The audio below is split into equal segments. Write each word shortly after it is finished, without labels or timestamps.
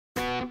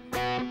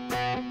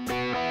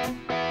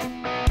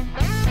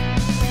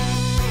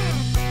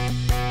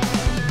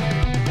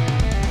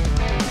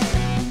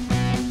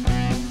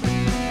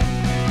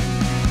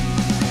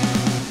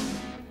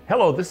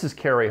Hello, this is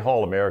Kerry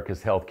Hall,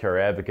 America's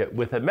Healthcare Advocate,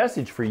 with a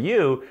message for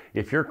you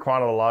if you're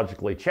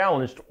chronologically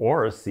challenged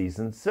or a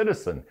seasoned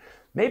citizen.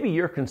 Maybe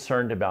you're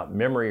concerned about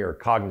memory or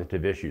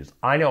cognitive issues.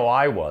 I know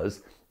I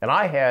was, and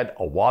I had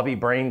a WAVi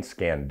Brain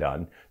Scan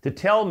done to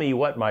tell me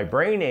what my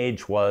brain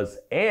age was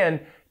and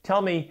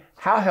tell me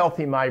how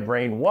healthy my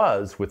brain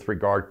was with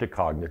regard to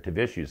cognitive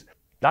issues.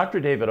 Dr.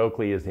 David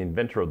Oakley is the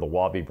inventor of the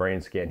WAVi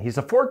Brain Scan. He's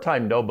a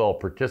 4-time Nobel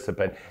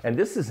participant, and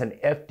this is an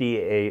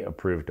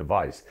FDA-approved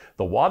device.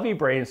 The WAVi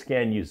Brain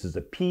Scan uses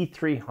a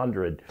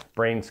P300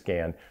 brain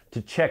scan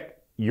to check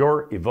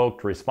your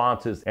evoked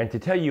responses and to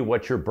tell you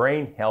what your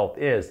brain health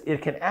is.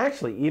 It can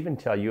actually even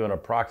tell you an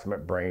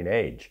approximate brain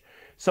age.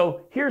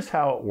 So here's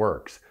how it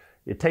works.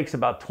 It takes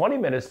about 20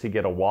 minutes to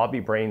get a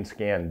WAVi Brain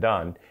Scan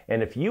done,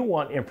 and if you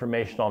want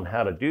information on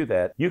how to do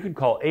that, you can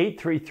call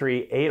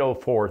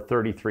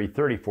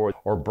 833-804-3334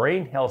 or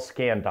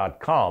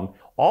brainhealthscan.com.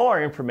 All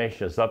our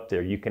information is up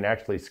there. You can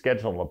actually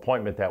schedule an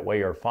appointment that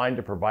way or find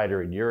a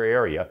provider in your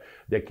area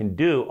that can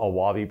do a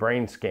WAVi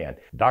Brain Scan.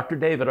 Dr.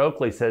 David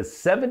Oakley says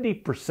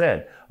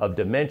 70% of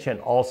dementia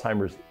and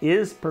Alzheimer's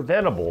is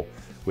preventable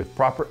with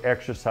proper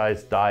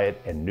exercise,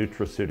 diet, and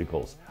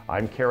nutraceuticals.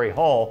 I'm Kerry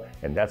Hall,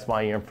 and that's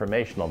my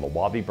information on the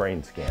WAVi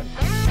Brain Scan.